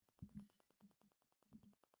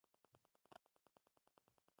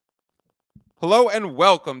Hello and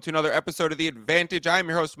welcome to another episode of The Advantage. I'm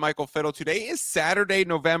your host, Michael Fiddle. Today is Saturday,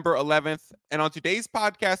 November 11th, and on today's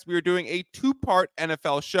podcast, we are doing a two-part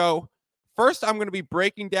NFL show. First, I'm going to be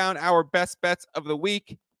breaking down our best bets of the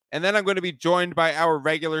week, and then I'm going to be joined by our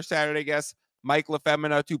regular Saturday guest, Mike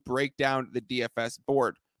LaFemina, to break down the DFS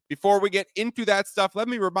board. Before we get into that stuff, let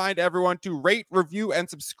me remind everyone to rate, review, and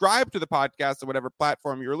subscribe to the podcast on whatever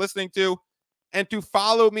platform you're listening to, and to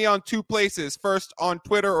follow me on two places. First, on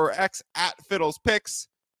Twitter or X at FiddlesPicks,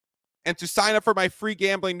 and to sign up for my free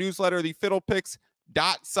gambling newsletter, the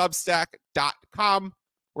fiddlepicks.substack.com,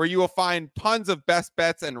 where you will find tons of best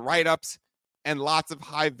bets and write-ups and lots of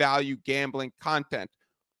high-value gambling content.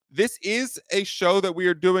 This is a show that we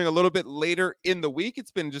are doing a little bit later in the week.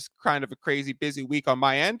 It's been just kind of a crazy busy week on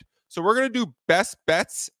my end. So we're going to do best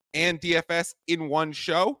bets and DFS in one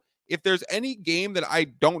show. If there's any game that I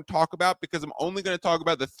don't talk about, because I'm only going to talk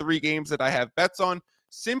about the three games that I have bets on,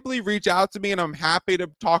 simply reach out to me and I'm happy to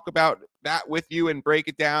talk about that with you and break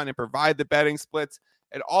it down and provide the betting splits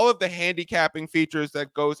and all of the handicapping features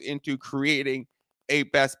that goes into creating a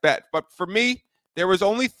best bet. But for me, there was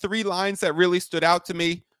only three lines that really stood out to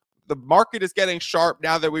me. The market is getting sharp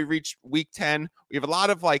now that we reached week 10. We have a lot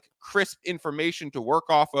of crisp information to work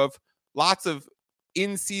off of, lots of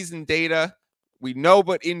in-season data. We know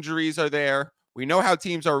what injuries are there. We know how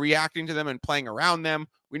teams are reacting to them and playing around them.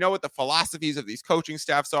 We know what the philosophies of these coaching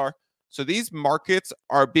staffs are. So these markets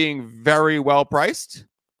are being very well priced.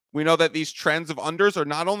 We know that these trends of unders are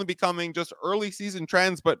not only becoming just early season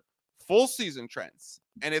trends, but full season trends.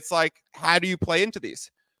 And it's like, how do you play into these?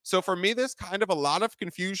 So for me, there's kind of a lot of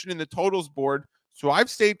confusion in the totals board. So I've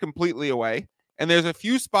stayed completely away. And there's a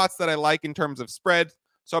few spots that I like in terms of spread.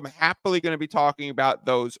 So I'm happily going to be talking about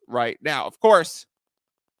those right now. Of course,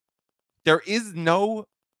 there is no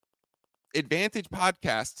Advantage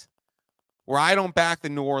podcast where I don't back the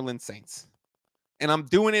New Orleans Saints. And I'm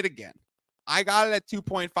doing it again. I got it at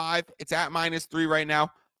 2.5. It's at -3 right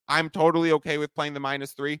now. I'm totally okay with playing the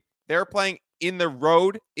 -3. They're playing in the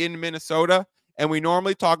road in Minnesota. And we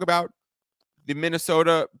normally talk about the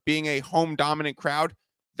Minnesota being a home dominant crowd.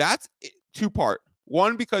 That's two-part.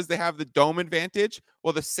 One, because they have the dome advantage.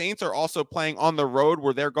 Well, the Saints are also playing on the road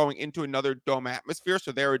where they're going into another dome atmosphere.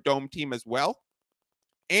 So they're a dome team as well.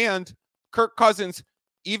 And Kirk Cousins,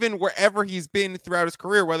 even wherever he's been throughout his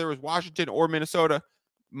career, whether it was Washington or Minnesota,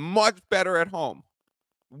 much better at home,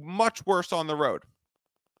 much worse on the road.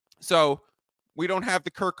 So we don't have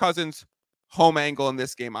the Kirk Cousins home angle in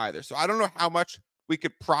this game either. So I don't know how much we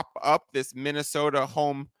could prop up this Minnesota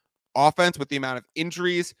home offense with the amount of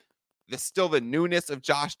injuries. Still the newness of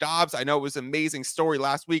Josh Dobbs. I know it was an amazing story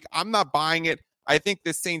last week. I'm not buying it. I think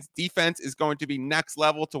the Saints defense is going to be next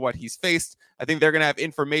level to what he's faced. I think they're going to have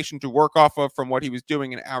information to work off of from what he was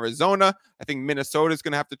doing in Arizona. I think Minnesota is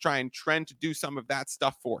going to have to try and trend to do some of that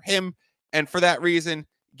stuff for him. And for that reason,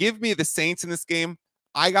 give me the Saints in this game.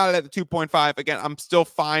 I got it at the 2.5. Again, I'm still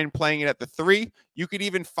fine playing it at the 3. You could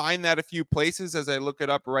even find that a few places as I look it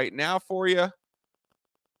up right now for you.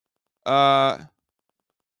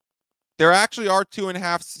 There actually are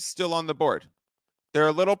 2.5 still on the board. They're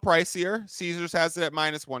a little pricier. Caesars has it at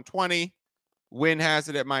 -120. Wynn has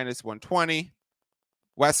it at -120.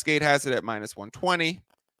 Westgate has it at -120.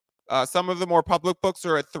 Some of the more public books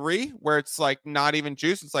are at 3, where it's not even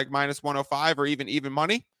juice. It's -105 or even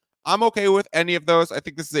money. I'm okay with any of those. I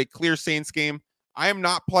think this is a clear Saints game. I am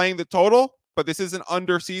not playing the total, but this is an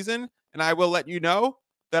under season, and I will let you know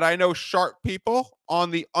that I know sharp people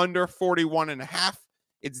on the under 41.5.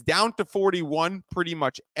 It's down to 41 pretty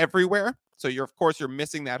much everywhere. So you're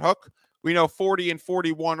missing that hook. We know 40 and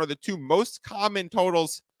 41 are the two most common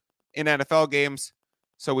totals in NFL games.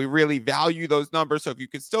 So we really value those numbers. So if you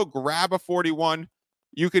could still grab a 41,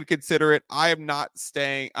 you could consider it. I am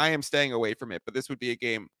staying away from it, but this would be a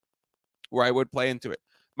game where I would play into it.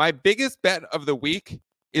 My biggest bet of the week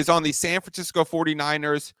is on the San Francisco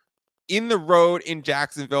 49ers in the road in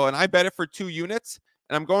Jacksonville. And I bet it for 2 units.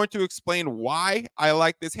 And I'm going to explain why I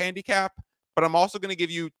like this handicap, but I'm also going to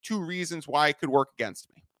give you 2 reasons why it could work against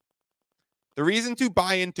me. The reason to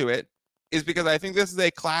buy into it is because I think this is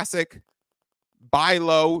a classic buy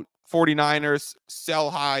low 49ers,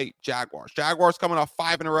 sell high Jaguars. Jaguars coming off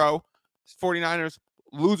 5 in a row. 49ers,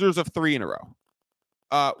 losers of 3 in a row.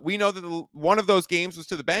 We know that one of those games was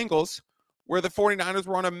to the Bengals, where the 49ers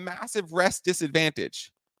were on a massive rest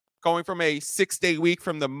disadvantage, going from a 6-day week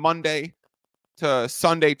from the Monday to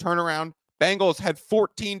Sunday turnaround. Bengals had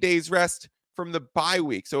 14 days rest from the bye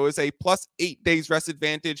week. So it was a plus 8 days rest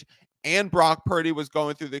advantage. And Brock Purdy was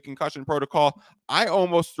going through the concussion protocol. I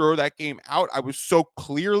almost threw that game out. I was so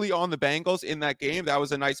clearly on the Bengals in that game. That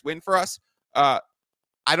was a nice win for us.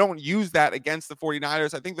 I don't use that against the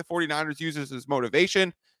 49ers. I think the 49ers use this as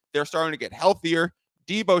motivation. They're starting to get healthier.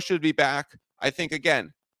 Debo should be back. I think,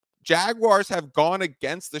 again, Jaguars have gone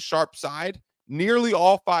against the sharp side nearly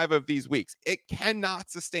all 5 of these weeks. It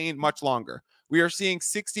cannot sustain much longer. We are seeing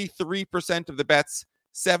 63% of the bets,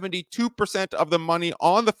 72% of the money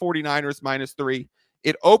on the 49ers -3.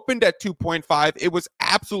 It opened at 2.5. It was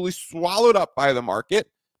absolutely swallowed up by the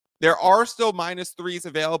market. There are still -3s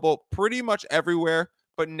available pretty much everywhere,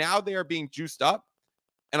 but now they are being juiced up.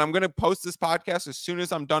 And I'm going to post this podcast as soon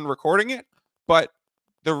as I'm done recording it. But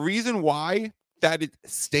the reason why that it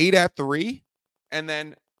stayed at 3 and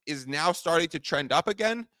then is now starting to trend up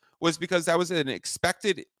again was because that was an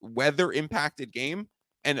expected weather impacted game.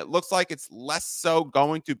 And it looks like it's less so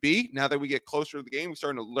going to be now that we get closer to the game. We're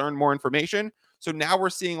starting to learn more information. So now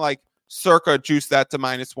we're seeing like Circa juice that to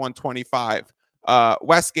 -125.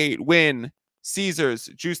 Westgate, Win, Caesars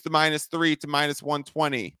juice the -3 to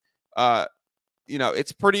 -120.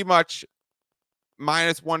 It's pretty much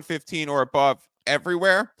 -115 or above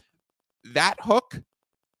everywhere. That hook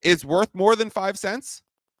is worth more than 5 cents.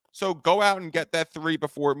 So go out and get that 3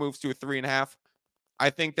 before it moves to a 3.5. I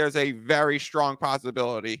think there's a very strong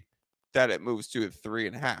possibility that it moves to a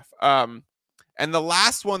 3.5. And the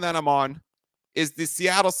last one that I'm on is the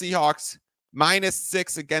Seattle Seahawks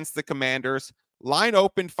 -6 against the Commanders. Line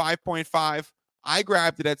opened 5.5. I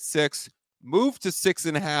grabbed it at 6, moved to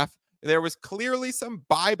 6.5. There was clearly some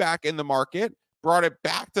buyback in the market, brought it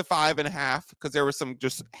back to 5.5 because there was some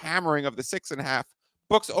just hammering of the 6.5.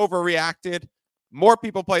 Books overreacted. More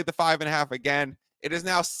people played the 5.5 again. It is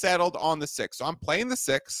now settled on the 6. So I'm playing the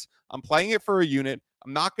 6. I'm playing it for a unit.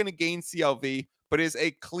 I'm not going to gain CLV, but it is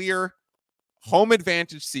a clear home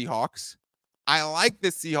advantage Seahawks. I like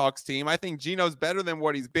this Seahawks team. I think Geno's better than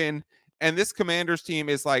what he's been. And this Commanders team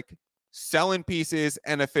is like selling pieces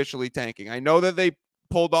and officially tanking. I know that they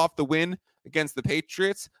pulled off the win against the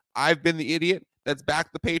Patriots. I've been the idiot that's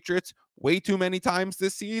backed the Patriots way too many times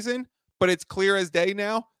this season, but it's clear as day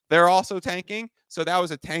now. They're also tanking. So that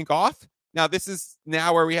was a tank off. Now this is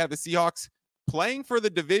now where we have the Seahawks playing for the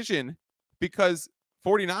division because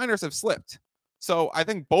 49ers have slipped. So I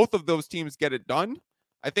think both of those teams get it done.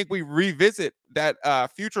 I think we revisit that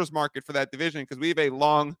futures market for that division because we have a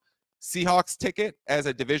long Seahawks ticket as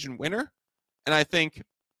a division winner. And I think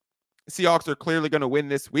Seahawks are clearly going to win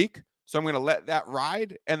this week. So I'm going to let that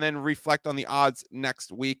ride and then reflect on the odds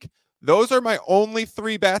next week. Those are my only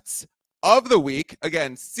 3 bets of the week.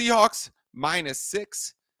 Again, Seahawks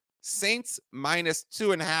 -6, Saints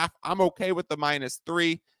 -2.5. I'm okay with the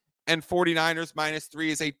 -3, and 49ers -3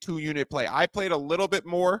 is a 2-unit play. I played a little bit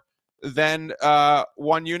more than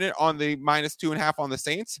 1 unit on the -2.5 on the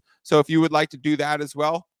Saints. So if you would like to do that as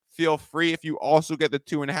well, feel free if you also get the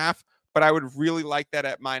 2.5. But I would really like that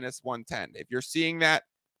at -110. If you're seeing that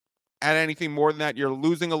at anything more than that, you're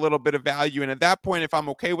losing a little bit of value. And at that point, if I'm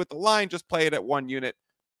okay with the line, just play it at 1 unit.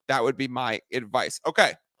 That would be my advice.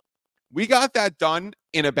 Okay. We got that done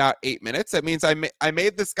in about 8 minutes. That means I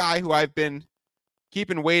made this guy who I've been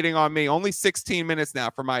keeping waiting on me only 16 minutes now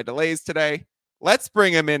for my delays today. Let's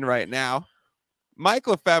bring him in right now. Mike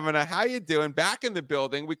LaFemina, how you doing? Back in the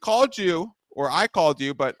building. We called you, or I called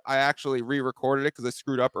you, but I actually re-recorded it because I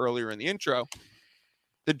screwed up earlier in the intro.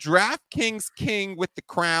 The DraftKings King with the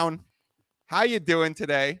crown. How you doing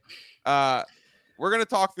today? We're going to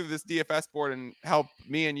talk through this DFS board and help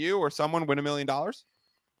me and you or someone win $1 million.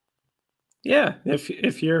 Yeah,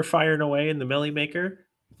 if you're firing away in the Millie Maker,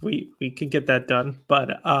 we can get that done.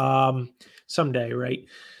 But someday, right?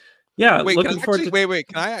 Yeah, wait, looking forward to. Wait.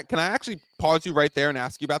 Can I actually pause you right there and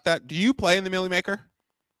ask you about that? Do you play in the Millie Maker?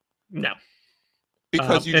 No,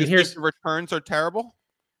 because you just think the returns are terrible.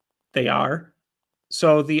 They are.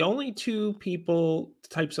 So the only 2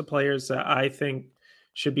 types of players that I think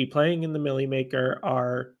should be playing in the Millie Maker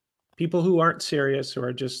are people who aren't serious, who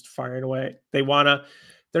are just firing away.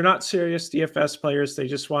 They're not serious DFS players. They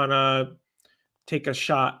just want to take a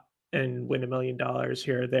shot and win $1 million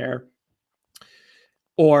here or there.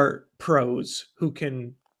 Or pros who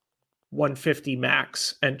can 150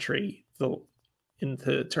 max entry into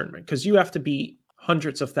the tournament, because you have to beat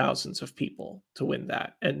hundreds of thousands of people to win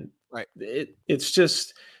that. And right, it's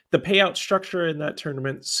just the payout structure in that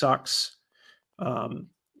tournament sucks.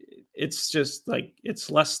 It's just like it's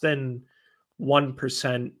less than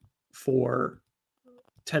 1% for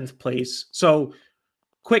 10th place. So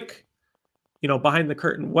quick, behind the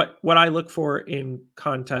curtain, what I look for in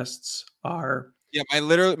contests are. Yeah,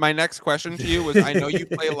 my next question to you was, I know you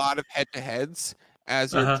play a lot of head-to-heads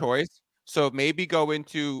as your choice. So maybe go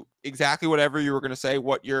into exactly whatever you were going to say,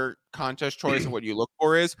 what your contest choice and what you look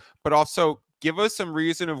for is, but also give us some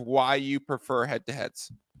reason of why you prefer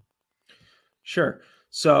head-to-heads. Sure.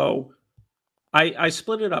 So I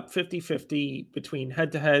split it up 50-50 between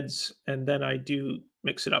head-to-heads, and then I do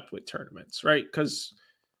mix it up with tournaments, right? Because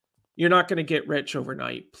you're not going to get rich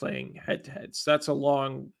overnight playing head-to-heads. That's a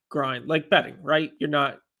long grind, like betting, right? You're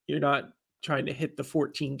not trying to hit the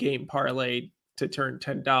 14 game parlay to turn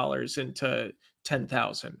 $10 into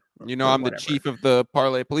 10,000 You know, or I'm the whatever. chief of the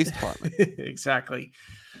parlay police department. Exactly.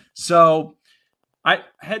 So I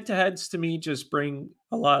head-to-heads to me just bring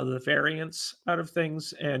a lot of the variance out of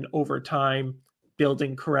things, and over time,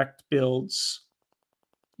 building correct builds,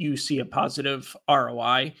 you see a positive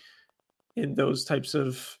ROI in those types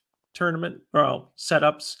of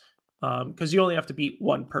setups, because you only have to beat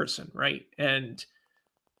one person, right? And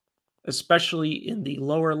especially in the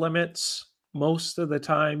lower limits, most of the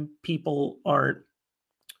time people aren't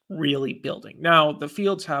really building. Now, the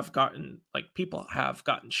fields have gotten like people have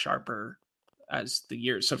gotten sharper as the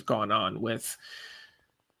years have gone on with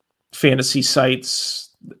fantasy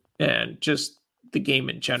sites and just the game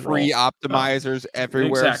in Free general. optimizers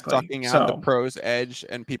everywhere Exactly. sucking out the So, pros edge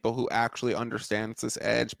and people who actually understands this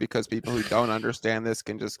edge, because people who don't understand this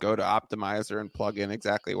can just go to optimizer and plug in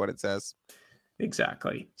exactly what it says.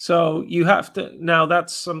 exactly. So you have to now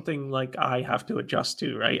that's something like I have to adjust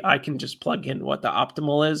to, right? I can just plug in what the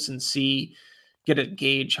optimal is and get a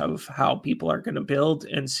gauge of how people are going to build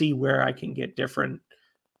and see where I can get different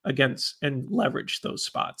against and leverage those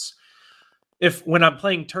spots. If when I'm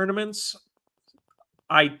playing tournaments,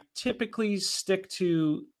 I typically stick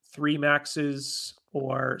to three maxes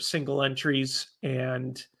or single entries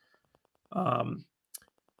and um,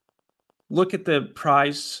 look at the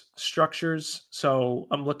prize structures. So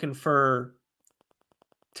I'm looking for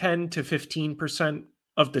 10 to 15%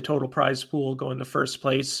 of the total prize pool going to first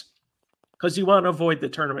place, because you want to avoid the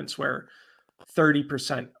tournaments where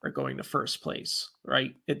 30% are going to first place,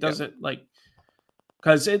 right? It Yep. doesn't like,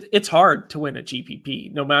 because it's hard to win a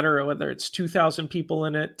GPP, no matter whether it's 2,000 people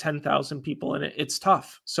in it, 10,000 people in it, it's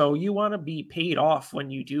tough. So you want to be paid off when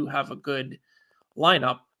you do have a good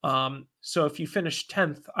lineup. So if you finish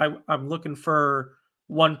 10th, I'm looking for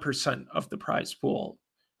 1% of the prize pool,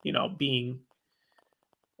 being,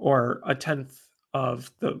 or a 10th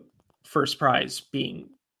of the first prize being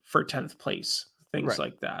for 10th place, things Right.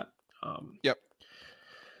 like that. Um, Yep.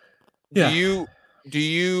 Do yeah. you do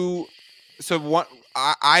you so what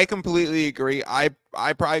I completely agree. I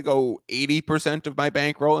probably go 80% of my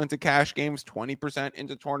bankroll into cash games, 20%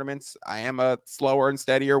 into tournaments. I am a slower and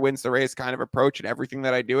steadier wins the race kind of approach in everything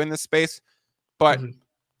that I do in this space. But Mhm.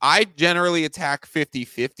 I generally attack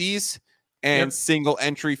 50-50s and Yep. single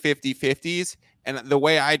entry 50-50s. And the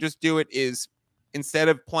way I just do it is, instead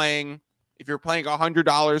of playing, if you're playing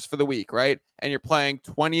 $100 for the week, right? And you're playing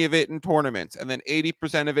 20 of it in tournaments and then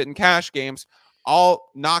 80% of it in cash games, I'll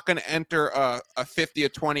not going to enter a 50, a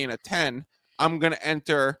 20, and a 10. I'm going to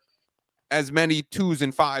enter as many twos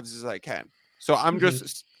and fives as I can. So I'm Mhm.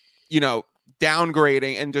 just, you know,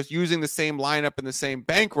 downgrading and just using the same lineup and the same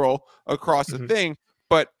bankroll across the Mhm. thing,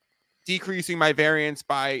 but decreasing my variance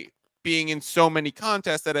by being in so many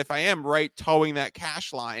contests that if I am right towing that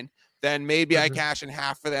cash line, then maybe I Mhm. cash in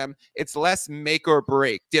half for them. It's less make or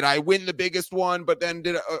break. Did I win the biggest one? But then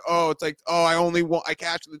it's like, oh, I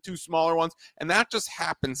cashed the two smaller ones. And that just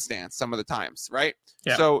happenstance some of the times, right?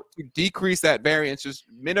 Yeah. So to decrease that variance, just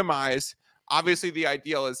minimize. Obviously, the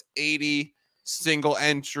ideal is 80 single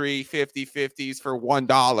entry 50-50s for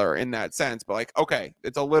 $1 in that sense. But like, okay,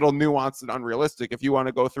 it's a little nuanced and unrealistic. If you want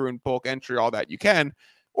to go through and bulk entry all that, you can,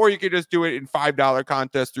 or you could just do it in $5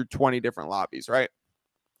 contests through 20 different lobbies, right?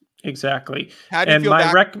 Exactly. How do you And feel my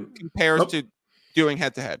that rec compares oh, to doing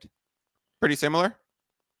head to head? Pretty similar.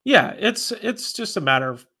 yeah, it's just a matter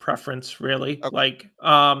of preference, really. Okay. Like,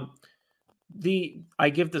 the I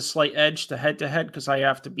give the slight edge to head because I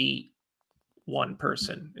have to beat one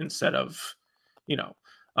person instead of, you know,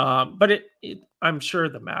 but I'm sure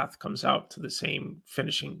the math comes out to the same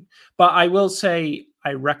finishing. But I will say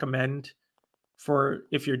I recommend, for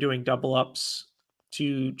if you're doing double ups,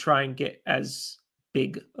 to try and get as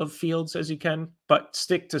big of fields as you can, but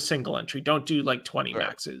stick to single entry. Don't do like 20 Right.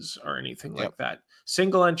 maxes or anything Yep. like that.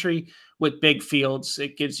 Single entry with big fields,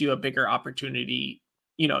 it gives you a bigger opportunity.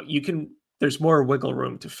 There's more wiggle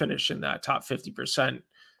room to finish in that top 50%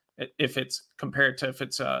 if it's compared to if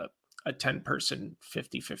it's a 10 person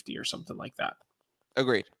 50-50 or something like that.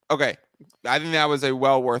 Agreed. Okay. I think that was a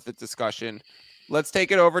well worth it discussion. Let's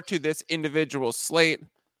take it over to this individual slate,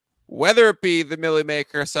 whether it be the Millie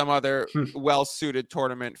Maker or some other well suited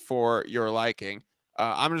tournament for your liking.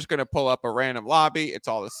 I'm just going to pull up a random lobby. It's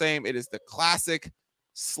all the same. It is the classic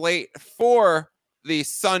slate for the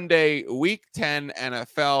Sunday Week 10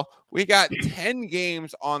 NFL. We got 10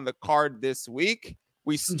 games on the card this week.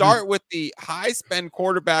 We start with the high spend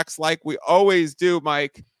quarterbacks like we always do,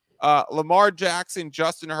 Mike. Lamar Jackson,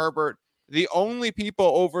 Justin Herbert, the only people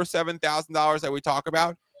over $7,000 that we talk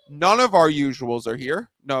about. None of our usuals are here.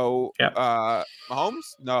 No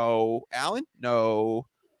Mahomes, no Allen, no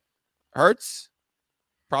Hurts,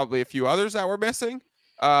 probably a few others that we're missing.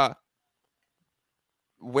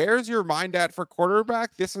 Where's your mind at for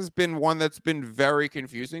quarterback? This has been one that's been very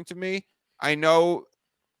confusing to me. I know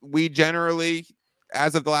we generally,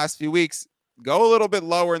 as of the last few weeks, go a little bit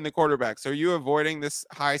lower in the quarterbacks. Are you avoiding this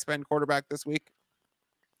high spend quarterback this week?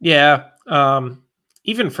 Yeah.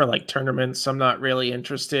 Even for like tournaments, I'm not really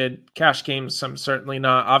interested. Cash games, I'm certainly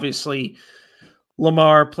not. Obviously,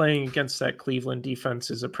 Lamar playing against that Cleveland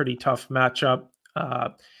defense is a pretty tough matchup.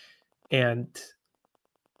 And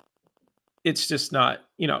it's just not,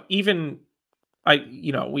 we've been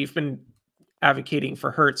advocating for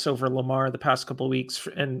Hurts over Lamar the past couple of weeks,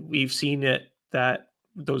 and we've seen that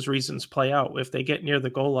those reasons play out. If they get near the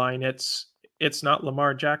goal line, it's not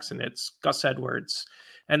Lamar Jackson, it's Gus Edwards.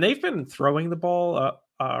 And they've been throwing the ball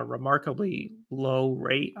a remarkably low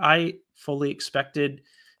rate. I fully expected,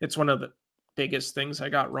 it's one of the biggest things I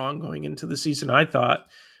got wrong going into the season. I thought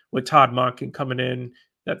with Todd Monken coming in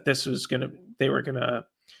that they were going to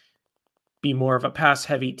be more of a pass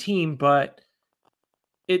heavy team, but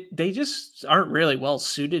they just aren't really well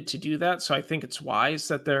suited to do that. So I think it's wise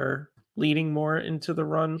that they're leaning more into the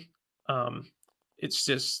run. It's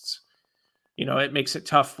just, it makes it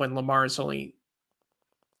tough when Lamar is only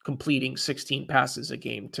completing 16 passes a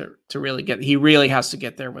game to really he really has to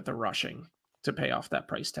get there with the rushing to pay off that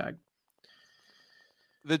price tag.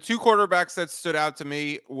 The two quarterbacks that stood out to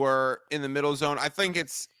me were in the middle zone. I think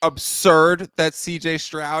it's absurd that CJ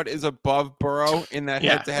Stroud is above Burrow in that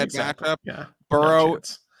head-to-head matchup. Yeah, Burrow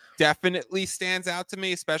definitely stands out to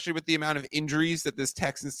me, especially with the amount of injuries that this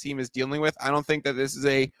Texans team is dealing with. I don't think that this is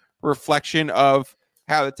a reflection of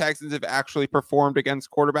how the Texans have actually performed against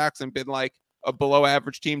quarterbacks and been like a below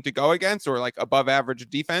average team to go against, or like above average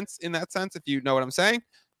defense in that sense, if you know what I'm saying.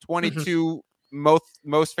 22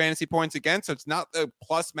 most fantasy points against, so it's not a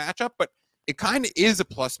plus matchup, but it kind of is a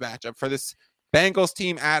plus matchup for this Bengals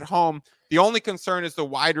team at home. The only concern is the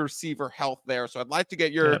wide receiver health there, so I'd like to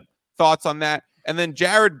get your thoughts on that. And then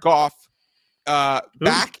Jared Goff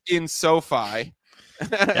back in SoFi.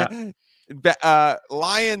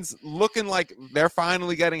 Lions looking like they're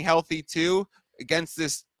finally getting healthy too against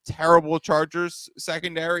this terrible Chargers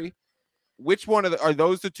secondary. Which one are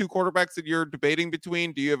those the two quarterbacks that you're debating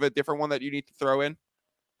between? Do you have a different one that you need to throw in?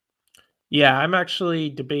 Yeah, I'm actually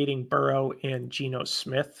debating Burrow and Geno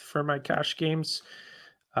Smith for my cash games.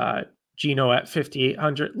 Geno at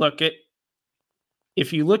 5,800. Look,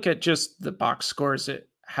 if you look at just the box scores, it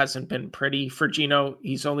hasn't been pretty for Geno.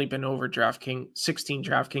 He's only been over 16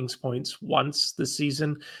 DraftKings points once this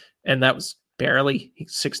season, and that was barely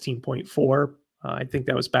 16.4. I think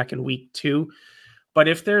that was back in week 2. But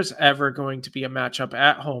if there's ever going to be a matchup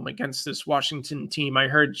at home against this Washington team, I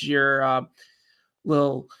heard your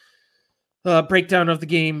little breakdown of the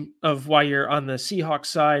game of why you're on the Seahawks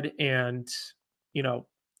side. And,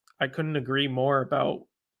 I couldn't agree more about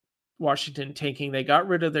Washington they got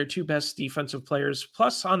rid of their two best defensive players.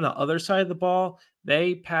 Plus, on the other side of the ball,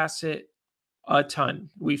 they pass it a ton.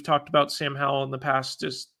 We've talked about Sam Howell in the past.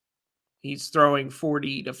 He's throwing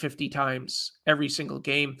 40 to 50 times every single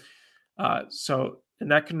game.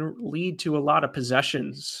 And that can lead to a lot of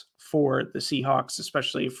possessions for the Seahawks,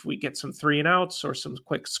 especially if we get some 3-and-outs or some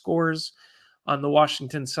quick scores on the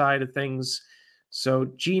Washington side of things. So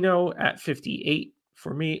Geno at 58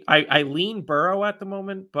 for me. I lean Burrow at the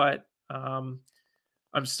moment, but I'm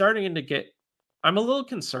starting to I'm a little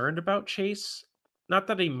concerned about Chase. Not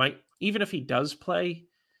that he might, even if he does play,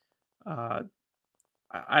 I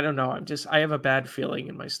don't know. I have a bad feeling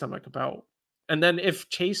in my stomach about, and then if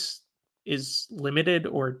Chase is limited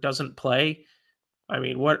or doesn't play, I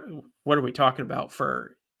mean, what are we talking about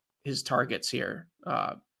for his targets here?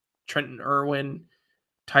 Trenton Irwin,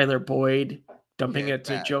 Tyler Boyd, dumping it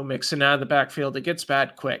to Joe Mixon out of the backfield. It gets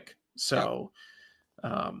bad quick. So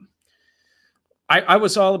I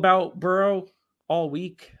was all about Burrow all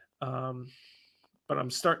week, but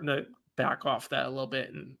I'm starting to back off that a little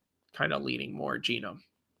bit and kind of leaning more Geno.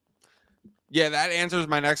 Yeah, that answers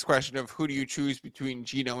my next question of who do you choose between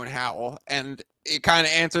Geno and Howell? And it kind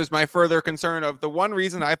of answers my further concern of the one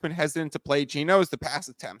reason I've been hesitant to play Geno is the pass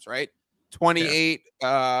attempts, right? 28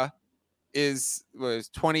 was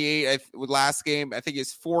 28 with last game. I think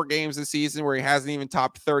it's 4 games this season where he hasn't even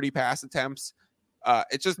topped 30 pass attempts.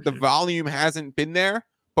 It's just the volume hasn't been there.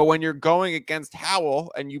 But when you're going against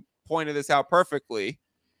Howell, and you pointed this out perfectly,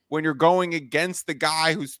 when you're going against the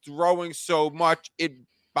guy who's throwing so much, it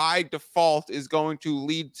by default is going to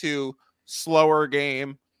lead to slower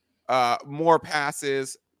game, more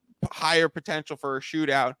passes, higher potential for a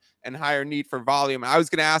shootout, and higher need for volume. I was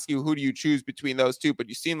going to ask you, who do you choose between those two? But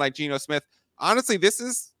you seem like Geno Smith. Honestly, this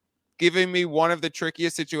is giving me one of the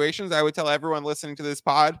trickiest situations. I would tell everyone listening to this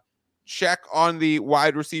pod, check on the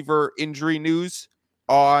wide receiver injury news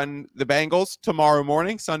on the Bengals tomorrow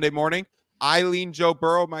morning, Sunday morning. I lean Joe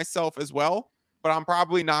Burrow myself as well, but I'm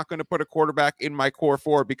probably not going to put a quarterback in my core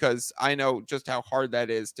four because I know just how hard that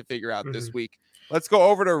is to figure out this week. Let's go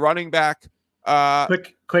over to running back.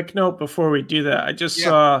 Quick note before we do that. I just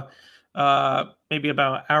saw maybe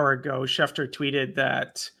about an hour ago, Schefter tweeted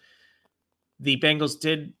that the Bengals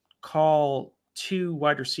did call 2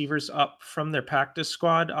 wide receivers up from their practice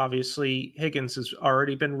squad. Obviously, Higgins has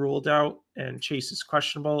already been ruled out and Chase is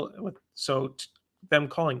questionable. So them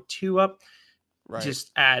calling 2 up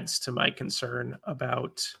just adds to my concern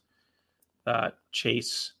about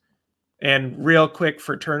Chase. And real quick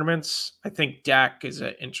for tournaments, I think Dak is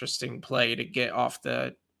an interesting play to get off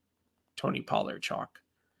the Tony Pollard chalk.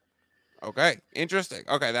 Okay, interesting.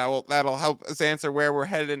 Okay, that'll help us answer where we're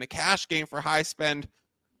headed in a cash game for high spend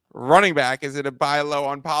running back. Is it a buy low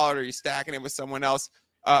on Pollard, or are you stacking it with someone else?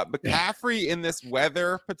 McCaffrey in this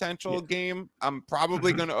weather potential game, I'm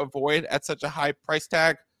probably going to avoid at such a high price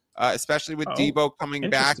tag, especially with Debo coming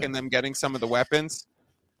back and them getting some of the weapons.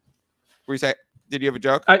 Were you say? Did you have a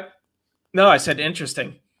joke? No, I said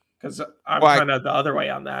interesting because I'm kind of the other way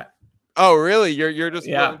on that. Oh, really? You're just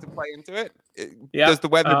willing to play into it? Does the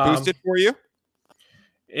weather boost it for you?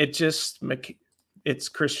 It just it's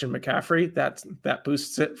Christian McCaffrey that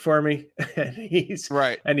boosts it for me, and he's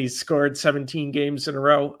right. And he's scored 17 games in a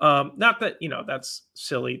row. Not that that's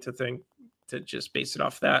silly to think to just base it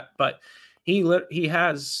off that, but he's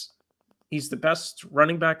the best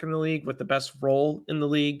running back in the league with the best role in the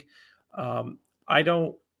league.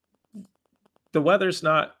 The weather's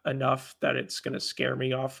not enough that it's going to scare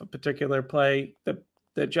me off a particular play.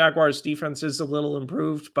 The Jaguars defense is a little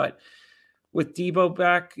improved, but with Debo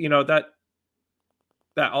back,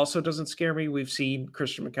 that also doesn't scare me. We've seen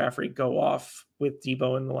Christian McCaffrey go off with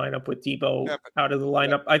Debo in the lineup, with Debo out of the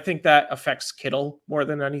lineup. I think that affects Kittle more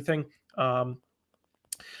than anything. When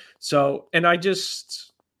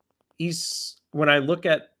I look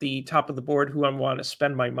at the top of the board, who I want to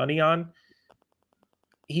spend my money on,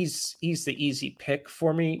 he's the easy pick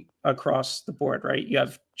for me across the board, right? You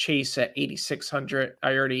have Chase at 8,600.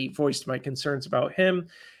 I already voiced my concerns about him.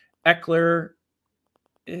 Eckler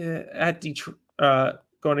at Detroit,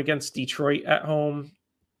 going against Detroit at home.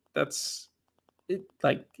 That's it.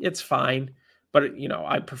 Like, it's fine, but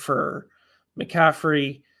I prefer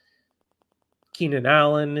McCaffrey. Keenan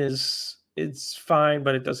Allen is fine,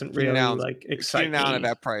 but it doesn't really excite me. Keenan Allen at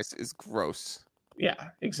that price is gross.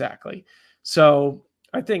 Yeah, exactly. So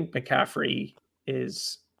I think McCaffrey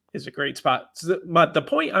is a great spot. But the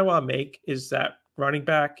point I want to make is that running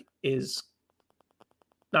back is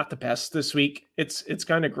not the best this week. It's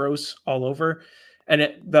kind of gross all over.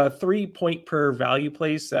 And the 3 point per value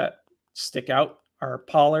plays that stick out are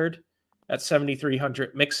Pollard at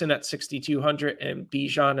 7,300, Mixon at 6,200, and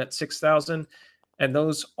Bijan at 6,000. And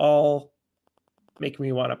those all make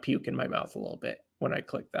me want to puke in my mouth a little bit when I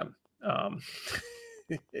click them.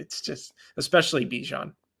 It's just, especially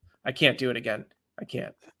Bijan. I can't do it again. I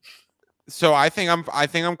can't. So I think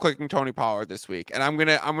I'm clicking Tony Pollard this week, and I'm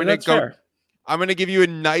gonna go. Fair. I'm gonna give you a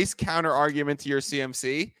nice counter argument to your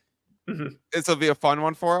CMC. Mm-hmm. This will be a fun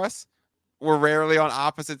one for us. We're rarely on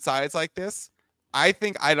opposite sides like this. I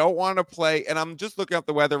think I don't want to play, and I'm just looking up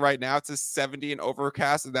the weather right now. It says 70 and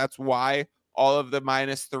overcast, and that's why all of the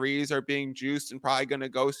 -3s are being juiced and probably going to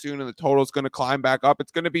go soon, and the total is going to climb back up.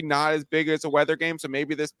 It's going to be not as big as a weather game, so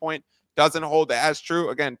maybe this point doesn't hold as true.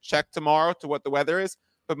 Again, check tomorrow to what the weather is.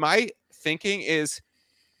 But my thinking is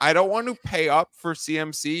I don't want to pay up for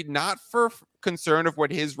CMC, not for concern of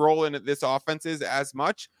what his role in this offense is as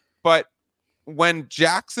much, but when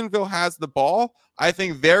Jacksonville has the ball, I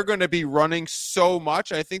think they're going to be running so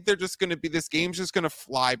much. I think they're just going to be, this game's just going to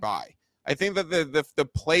fly by. I think that the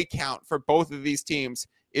play count for both of these teams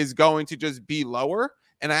is going to just be lower.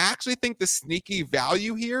 And I actually think the sneaky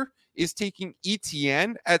value here is taking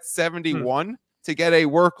ETN at 71 to get a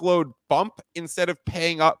workload bump instead of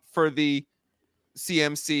paying up for the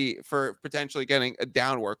CMC for potentially getting a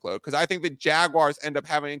down workload. Because I think the Jaguars end up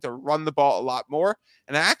having to run the ball a lot more.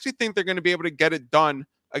 And I actually think they're going to be able to get it done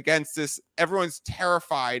against this. Everyone's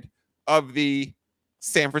terrified of the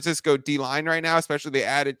San Francisco D-line right now, especially they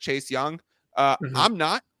added Chase Young. I'm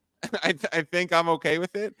not. I think I'm okay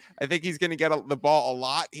with it. I think he's going to get the ball a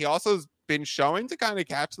lot. He also has been showing to kind of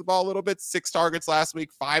catch the ball a little bit. 6 targets last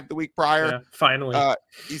week, 5 the week prior. Yeah, finally.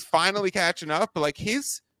 He's finally catching up, but like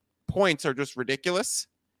his points are just ridiculous.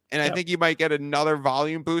 And I Yep. think you might get another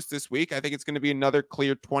volume boost this week. I think it's going to be another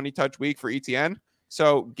clear 20 touch week for ETN.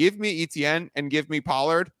 So give me ETN and give me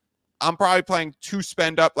Pollard. I'm probably playing 2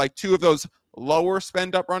 spend up, like 2 of those lower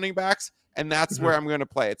spend up running backs. And that's where I'm going to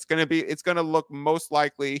play. It's going to look most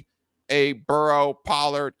likely a Burrow,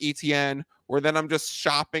 Pollard, ETN, where then I'm just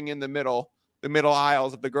shopping in the middle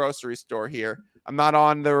aisles of the grocery store here. I'm not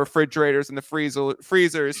on the refrigerators and the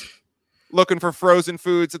freezers looking for frozen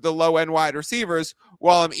foods at the low end wide receivers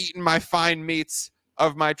while I'm eating my fine meats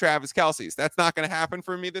of my Travis Kelce's. That's not going to happen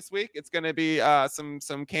for me this week. It's going to be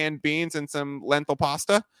some canned beans and some lentil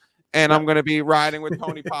pasta. And I'm going to be riding with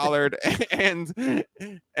Tony Pollard and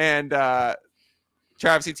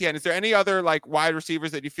Travis Etienne. Is there any other like wide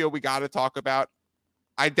receivers that you feel we got to talk about?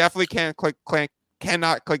 I definitely cannot click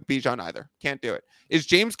Bijan either. Can't do it. Is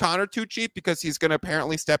James Conner too cheap because he's going to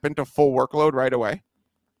apparently step into full workload right away?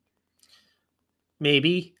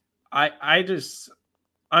 Maybe.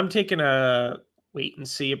 I'm taking a wait and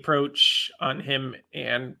see approach on him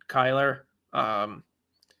and Kyler.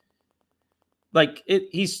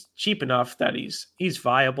 He's cheap enough that he's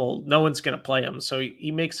viable. No one's going to play him, so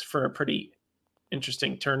he makes for a pretty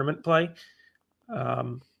interesting tournament play.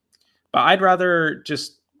 But I'd rather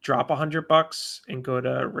just drop $100 and go to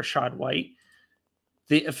Rachaad White.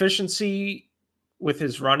 The efficiency with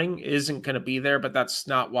his running isn't going to be there, but that's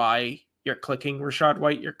not why you're clicking Rachaad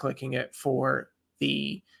White. You're clicking it for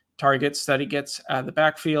the targets that he gets out of the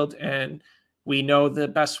backfield. And we know the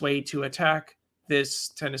best way to attack this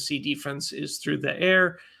Tennessee defense is through the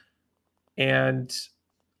air. And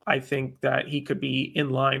I think that he could be in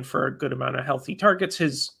line for a good amount of healthy targets.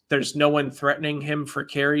 There's no one threatening him for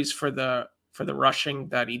carries for the rushing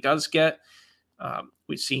that he does get.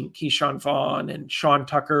 We've seen Keyshawn Vaughn and Sean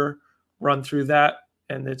Tucker run through that,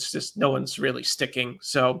 and it's just no one's really sticking.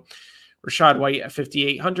 So Rachaad White at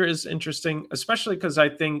 5,800 is interesting, especially because I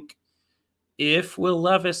think if Will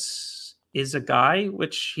Levis is a guy,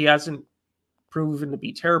 which he hasn't proven to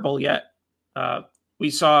be terrible yet, we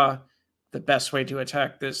saw the best way to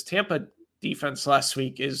attack this Tampa defense last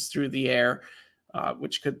week is through the air,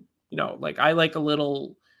 which could, I like a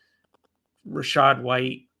little Rachaad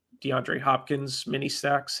White, DeAndre Hopkins mini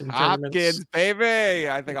stacks in tournaments. Hopkins, baby.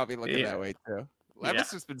 I think I'll be looking that way too.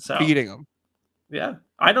 Levis has been feeding him. Yeah.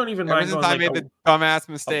 I don't even mind. I made the dumbass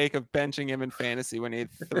mistake of benching him in fantasy when he had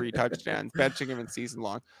 3 touchdowns, benching him in season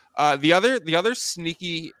long. The other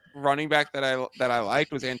sneaky running back that I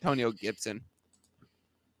liked was Antonio Gibson.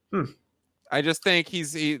 I just think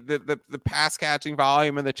the pass catching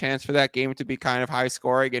volume and the chance for that game to be kind of high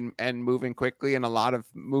scoring and moving quickly and a lot of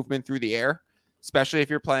movement through the air, especially if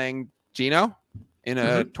you're playing Geno in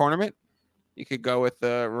a tournament. You could go with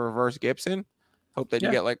the reverse Gibson. Hope that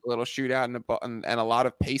you get like a little shootout and a lot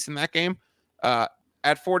of pace in that game.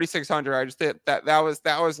 At 4,600, I just did that was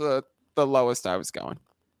the lowest I was going.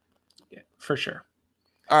 Yeah, for sure.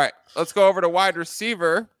 All right, let's go over to wide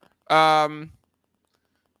receiver.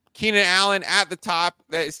 Keenan Allen at the top.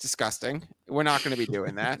 That is disgusting. We're not going to be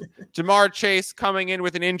doing that. Jamar Chase coming in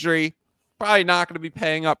with an injury. Probably not going to be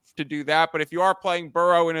paying up to do that. But if you are playing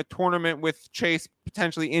Burrow in a tournament with Chase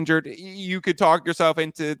potentially injured, you could talk yourself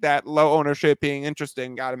into that low ownership being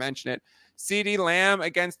interesting. Got to mention it. CeeDee Lamb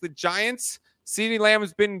against the Giants. CeeDee Lamb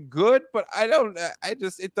has been good, but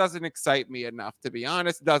it doesn't excite me enough, to be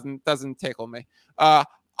honest. It doesn't tickle me.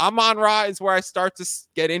 Amon-Ra is where I start to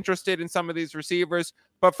get interested in some of these receivers.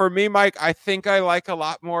 But for me, Mike, I think I like a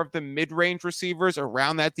lot more of the mid-range receivers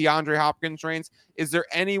around that DeAndre Hopkins range. Is there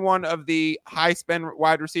any one of the high-spend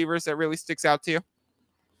wide receivers that really sticks out to you?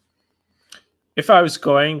 If I was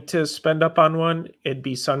going to spend up on one, it'd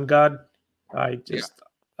be Sun God. The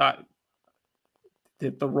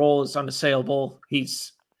role is unassailable.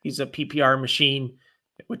 He's a PPR machine,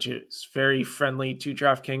 which is very friendly to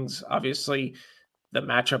DraftKings. Obviously, the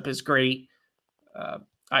matchup is great.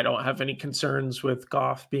 I don't have any concerns with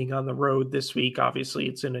Goff being on the road this week. Obviously,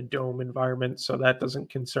 it's in a dome environment, so that doesn't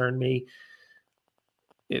concern me.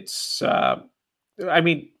 It's,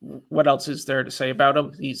 what else is there to say about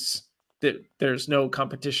him? There's no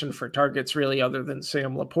competition for targets really other than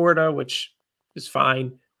Sam Laporta, which is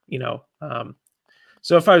fine,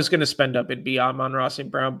 So if I was going to spend up, it'd be Amon-Ra St.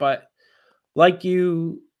 Brown. But like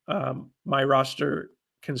you, my roster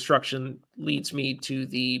construction leads me to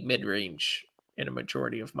the mid-range in a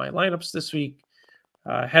majority of my lineups this week,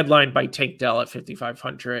 headlined by Tank Dell at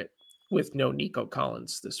 5,500 with no Nico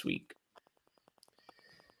Collins this week.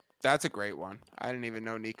 That's a great one. I didn't even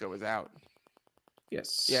know Nico was out.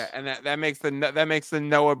 Yes. Yeah, and that makes the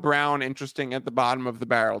Noah Brown interesting at the bottom of the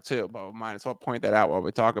barrel too. But we might as well point that out while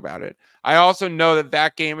we talk about it. I also know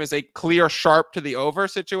that game is a clear sharp to the over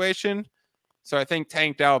situation. So I think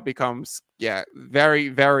Tank Dell becomes, very,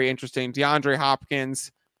 very interesting. DeAndre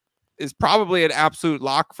Hopkins is probably an absolute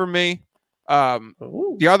lock for me.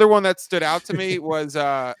 The other one that stood out to me was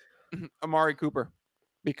Amari Cooper,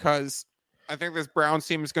 because I think this Browns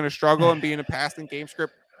team is going to struggle and be in a passing game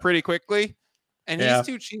script pretty quickly. And he's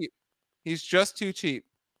too cheap. He's just too cheap.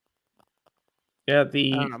 Yeah, I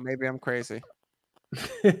don't know. Maybe I'm crazy.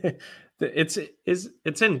 It's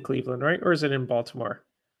in Cleveland, right? Or is it in Baltimore?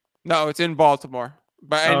 No, it's in Baltimore.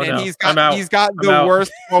 But and no. he's got the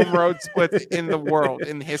worst home road splits in the world,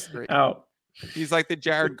 in history. Out. He's like the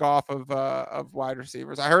Jared Goff of wide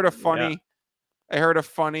receivers. I heard a funny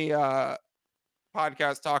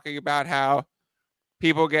podcast talking about how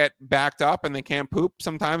people get backed up and they can't poop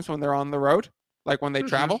sometimes when they're on the road, like when they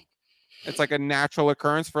travel. It's like a natural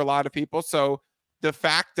occurrence for a lot of people. So de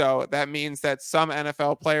facto, that means that some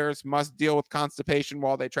NFL players must deal with constipation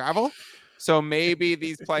while they travel. So maybe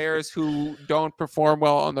these players who don't perform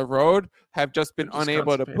well on the road have just been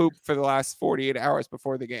unable to poop for the last 48 hours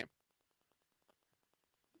before the game.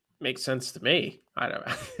 Makes sense to me. I don't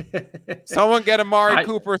know. Someone get Amari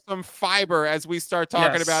Cooper some fiber as we start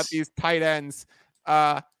talking about these tight ends.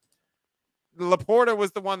 Laporta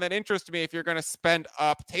was the one that interested me. If you're going to spend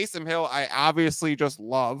up, Taysom Hill, I obviously just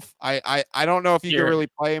love. I don't know if you can really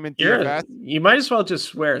play him in DFS. You might as well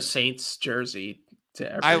just wear a Saints jersey to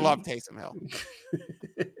every... I love Taysom Hill.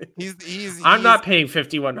 I'm not paying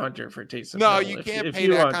 $5,100 for Taysom Hill. No, you can't pay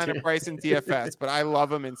that kind of price in DFS, but I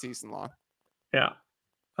love him in season long. Yeah.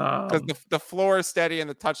 Because the floor is steady and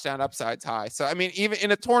the touchdown upside's high. So, I mean, even in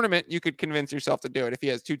a tournament, you could convince yourself to do it. If he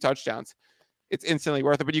has 2 touchdowns, it's instantly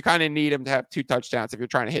worth it. But you kind of need him to have 2 touchdowns if you're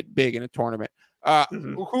trying to hit big in a tournament.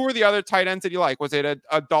 Who were the other tight ends that you like? Was it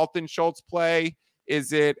a Dalton Schultz play?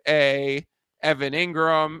 Is it a Evan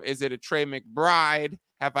Ingram? Is it a Trey McBride?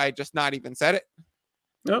 Have I just not even said it?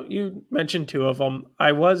 No, you mentioned 2 of them.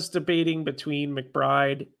 I was debating between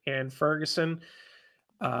McBride and Ferguson.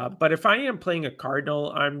 But if I am playing a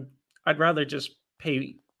Cardinal, I'd rather just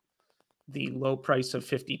pay the low price of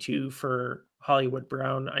 52 for Hollywood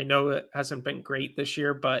Brown. I know it hasn't been great this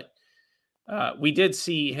year, but we did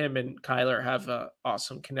see him and Kyler have an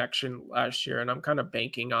awesome connection last year, and I'm kind of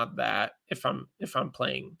banking on that if I'm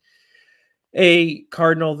playing a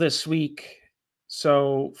Cardinal this week.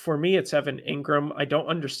 So for me, it's Evan Ingram. I don't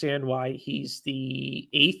understand why he's the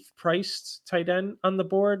 8th priced tight end on the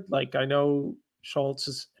board. Like, I know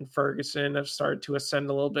Schultz and Ferguson have started to ascend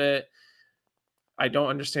a little bit. I don't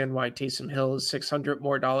understand why Taysom Hill is $600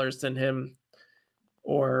 more than him.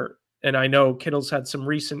 And I know Kittle's had some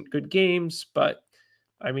recent good games, but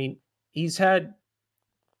I mean, he's had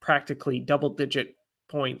practically double-digit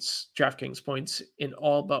points, DraftKings points, in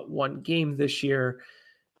all but one game this year.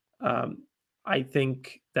 I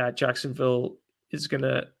think that Jacksonville is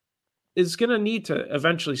gonna need to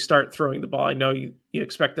eventually start throwing the ball. I know you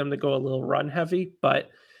expect them to go a little run heavy, but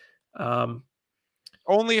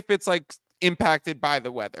only if it's like impacted by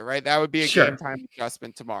the weather, right? That would be a game time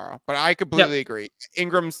adjustment tomorrow. But I completely agree.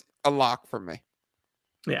 Ingram's a lock for me.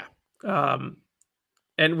 Yeah.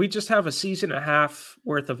 And we just have a season and a half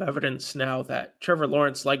worth of evidence now that Trevor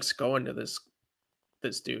Lawrence likes going to this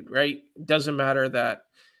dude, right? It doesn't matter that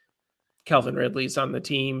Calvin Ridley's on the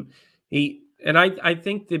team. I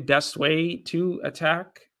think the best way to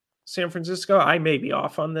attack San Francisco, I may be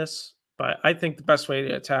off on this, but I think the best way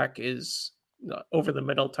to attack is over the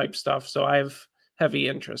middle type stuff. So I have heavy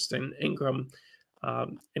interest in Ingram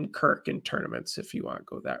and Kirk in tournaments if you want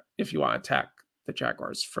to attack the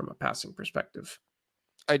Jaguars from a passing perspective.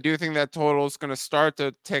 I do think that total is going to start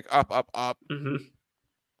to tick up. Mm-hmm.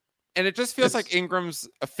 And it just feels like Ingram's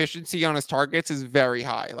efficiency on his targets is very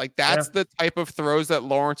high. Like that's the type of throws that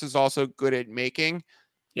Lawrence is also good at making.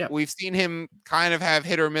 Yeah. We've seen him kind of have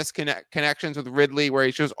hit or miss connections with Ridley where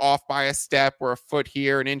he's just off by a step or a foot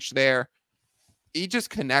here, an inch there. He just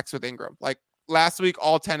connects with Ingram. Like last week,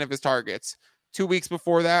 all 10 of his targets. 2 weeks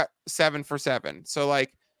before that, 7 for 7. So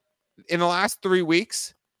like in the last 3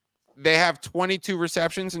 weeks, they have 22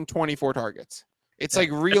 receptions and 24 targets. It's like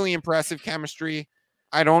really impressive chemistry.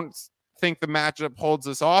 I don't think the matchup holds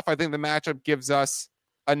us off. I think the matchup gives us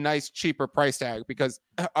a nice, cheaper price tag because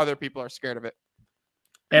other people are scared of it.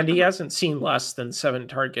 And he hasn't seen less than 7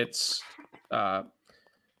 targets, I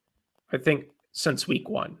think, since week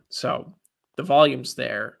 1. So the volume's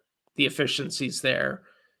there. The efficiency's there.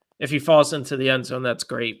 If he falls into the end zone, that's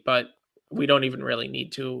great. But we don't even really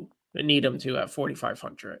need him to at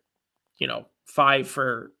 4,500. 5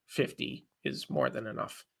 for 50 is more than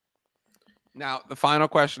enough. Now, the final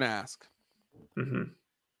question to ask. Mm-hmm.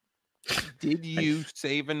 Did you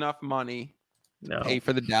save enough money to No. pay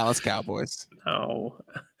for the Dallas Cowboys? No.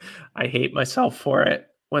 I hate myself for it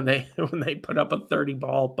when they put up a 30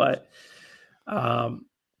 ball, but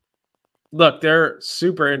look, they're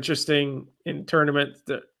super interesting in tournaments.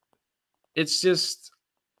 It's just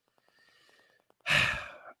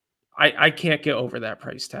I can't get over that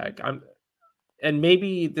price tag. And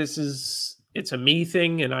maybe it's a me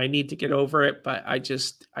thing and I need to get over it, but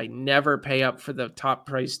I never pay up for the top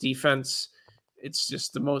price defense. It's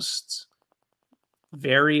just the most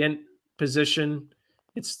variant position.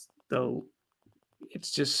 It's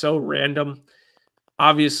just so random.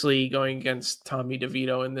 Obviously, going against Tommy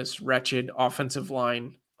DeVito in this wretched offensive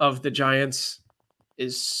line of the Giants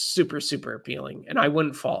is super, super appealing. And I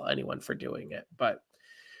wouldn't fault anyone for doing it, but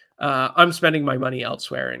I'm spending my money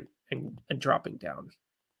elsewhere and dropping down.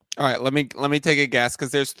 All right, let me take a guess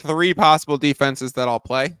because there's 3 possible defenses that I'll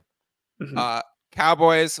play. Mm-hmm.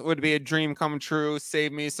 Cowboys would be a dream come true.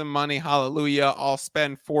 Save me some money, hallelujah! I'll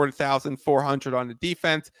spend 4,400 on the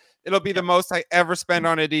defense. It'll be the most I ever spend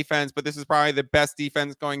on a defense, but this is probably the best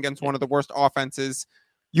defense going against one of the worst offenses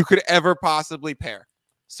you could ever possibly pair.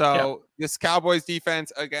 So this Cowboys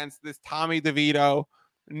defense against this Tommy DeVito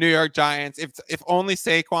New York Giants. If only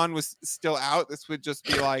Saquon was still out, this would just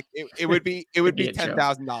be like it would be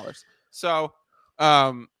 $10,000. So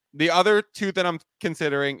the other 2 that I'm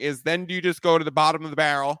considering is then you just go to the bottom of the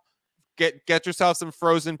barrel, get yourself some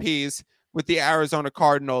frozen peas with the Arizona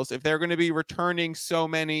Cardinals. If they're going to be returning so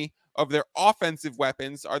many of their offensive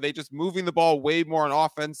weapons, are they just moving the ball way more on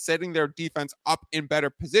offense, setting their defense up in better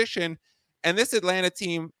position? And this Atlanta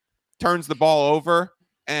team turns the ball over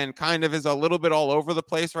and kind of is a little bit all over the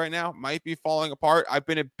place right now, might be falling apart. I've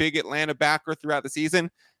been a big Atlanta backer throughout the season.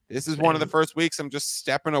 This is one of the first weeks I'm just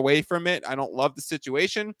stepping away from it. I don't love the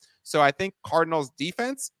situation. So I think Cardinals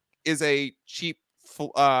defense is a cheap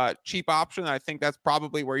option. I think that's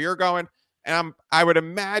probably where you're going. And I would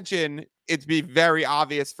imagine it'd be very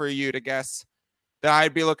obvious for you to guess that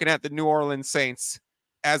I'd be looking at the New Orleans Saints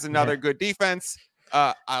as another good defense.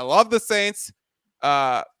 I love the Saints.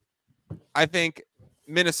 I think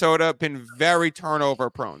Minnesota been very turnover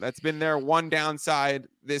prone. That's been their one downside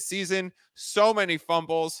this season. So many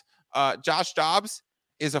fumbles. Josh Dobbs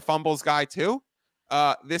is a fumbles guy too.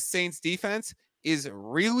 This Saints defense is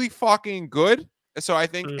really fucking good. So I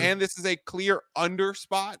think, and this is a clear under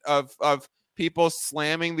spot of people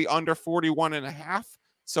slamming the under 41.5.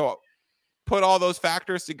 So put all those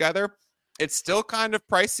factors together. It's still kind of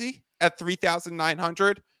pricey at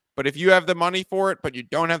 3,900. But if you have the money for it, but you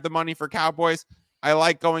don't have the money for Cowboys, I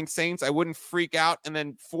like going Saints. I wouldn't freak out and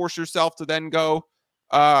then force yourself to then go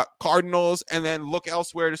Cardinals and then look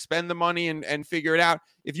elsewhere to spend the money and figure it out.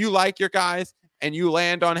 If you like your guys and you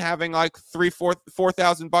land on having like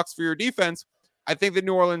 $4,000 for your defense, I think the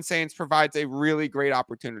New Orleans Saints provides a really great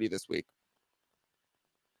opportunity this week.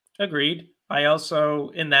 Agreed. I also,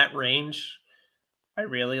 in that range, I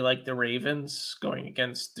really like the Ravens going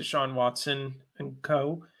against Deshaun Watson and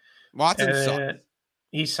co. Watson sucks.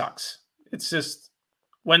 He sucks. It's just,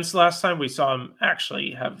 when's the last time we saw him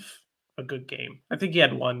actually have a good game? I think he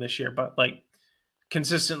had one this year, but like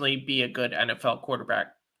consistently be a good NFL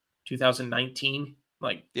quarterback. 2019,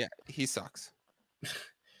 yeah, he sucks.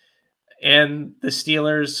 And the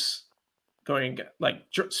Steelers going, like,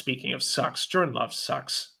 speaking of sucks, Jordan Love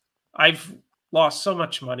sucks. I've lost so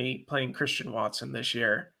much money playing Christian Watson this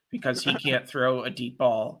year because he can't throw a deep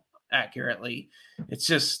ball accurately. It's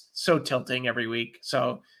just so tilting every week.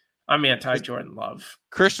 So I'm anti-Jordan Love.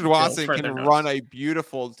 Christian Watson can run a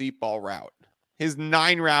beautiful deep ball route. His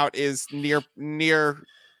 9 route is near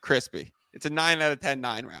crispy. It's a 9 out of 10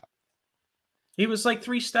 9 route. He was like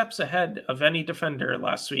 3 steps ahead of any defender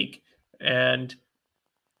last week and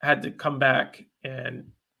had to come back,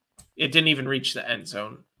 and it didn't even reach the end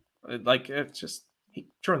zone. Like, it's just,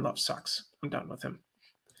 Jordan Love sucks. I'm done with him.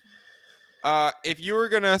 If you were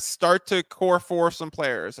going to start to core for some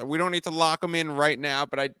players, we don't need to lock them in right now,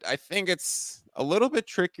 but I think it's a little bit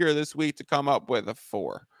trickier this week to come up with a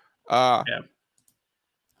 4.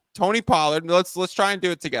 Tony Pollard. Let's try and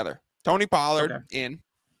do it together. Tony Pollard in.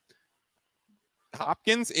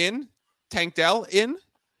 Hopkins in. Tank Dell in.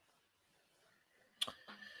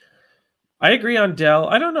 I agree on Dell.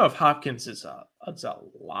 I don't know if Hopkins is a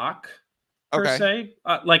lock per se.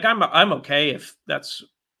 I'm okay if that's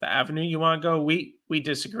the avenue you want to go. We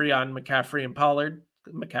disagree on McCaffrey and Pollard.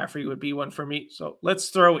 McCaffrey would be one for me. So let's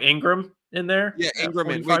throw Ingram in there. Yeah, Ingram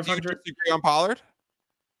in. Wait, do you disagree on Pollard?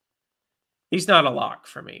 He's not a lock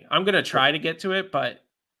for me. I'm going to try to get to it, but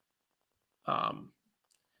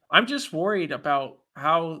I'm just worried about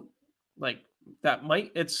how like that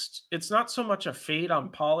might it's not so much a fade on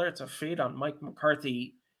Pollard, it's a fade on Mike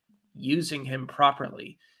McCarthy using him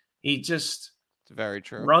properly. He just It's very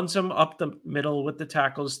true. runs him up the middle with the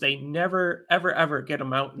tackles. They never ever get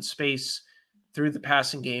him out in space through the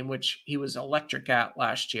passing game, which he was electric at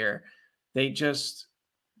last year. They just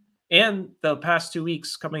and the past 2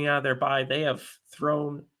 weeks coming out of their bye, they have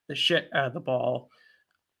thrown the shit out of the ball.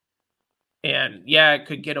 And yeah, it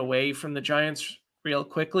could get away from the Giants real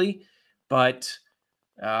quickly, but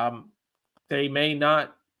they may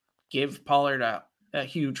not give Pollard a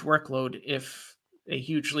huge workload if a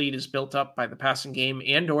huge lead is built up by the passing game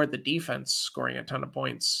and or the defense scoring a ton of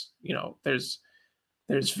points. There's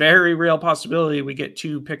very real possibility we get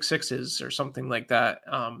 2 pick sixes or something like that.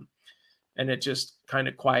 And it just kind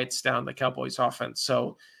of quiets down the Cowboys offense.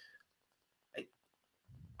 So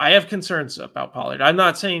I have concerns about Pollard. I'm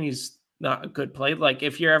not saying he's not a good play. Like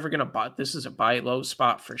if you're ever going to buy, this is a buy low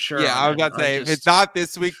spot for sure. Yeah, I was about to say, if it's not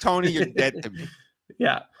this week, Tony, you're dead to me.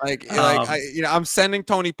 Yeah. I'm sending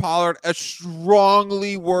Tony Pollard a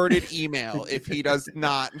strongly worded email if he does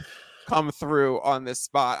not come through on this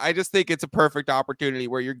spot. I just think it's a perfect opportunity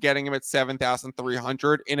where you're getting him at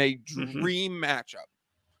 7,300 in a dream matchup.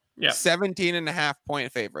 Yeah. 17.5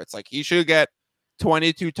 point favorites. Like he should get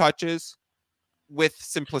 22 touches with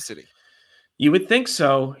simplicity. You would think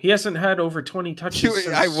so. He hasn't had over 20 touches.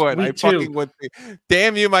 I would. I fucking would.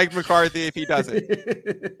 Damn you, Mike McCarthy, if he doesn't.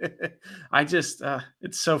 I just,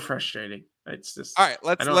 it's so frustrating. It's just all right.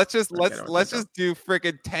 Let's just do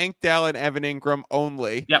freaking Tank Dell and Evan Ingram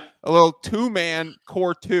only. Yep. A little 2-man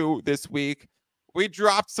core 2 this week. We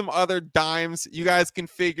dropped some other dimes. You guys can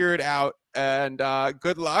figure it out. And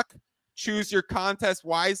good luck. Choose your contest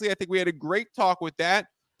wisely. I think we had a great talk with that.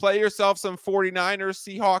 Play yourself some 49ers,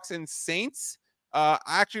 Seahawks, and Saints. I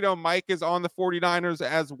actually know Mike is on the 49ers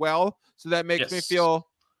as well. So that makes me feel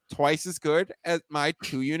twice as good as my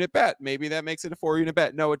 2-unit bet. Maybe that makes it a 4-unit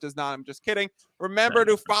bet. No, it does not. I'm just kidding. Remember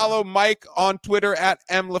to follow Mike on Twitter at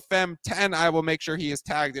MLaFemme10. I will make sure he is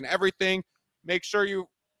tagged in everything. Make sure you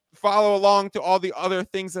follow along to all the other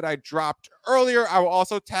things that I dropped earlier. I will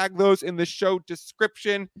also tag those in the show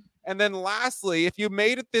description. And then lastly, if you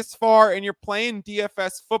made it this far and you're playing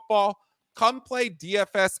DFS football, come play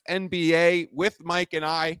DFS NBA with Mike and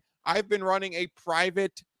I. I've been running a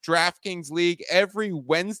private DraftKings league every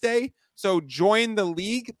Wednesday. So join the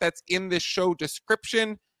league that's in the show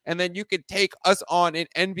description, and then you can take us on in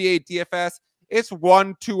NBA DFS. It's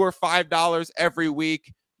 $1, $2, or $5 every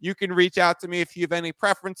week. You can reach out to me if you have any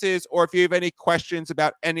preferences or if you have any questions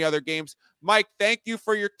about any other games. Mike, thank you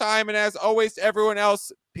for your time. And as always, to everyone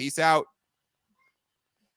else, peace out.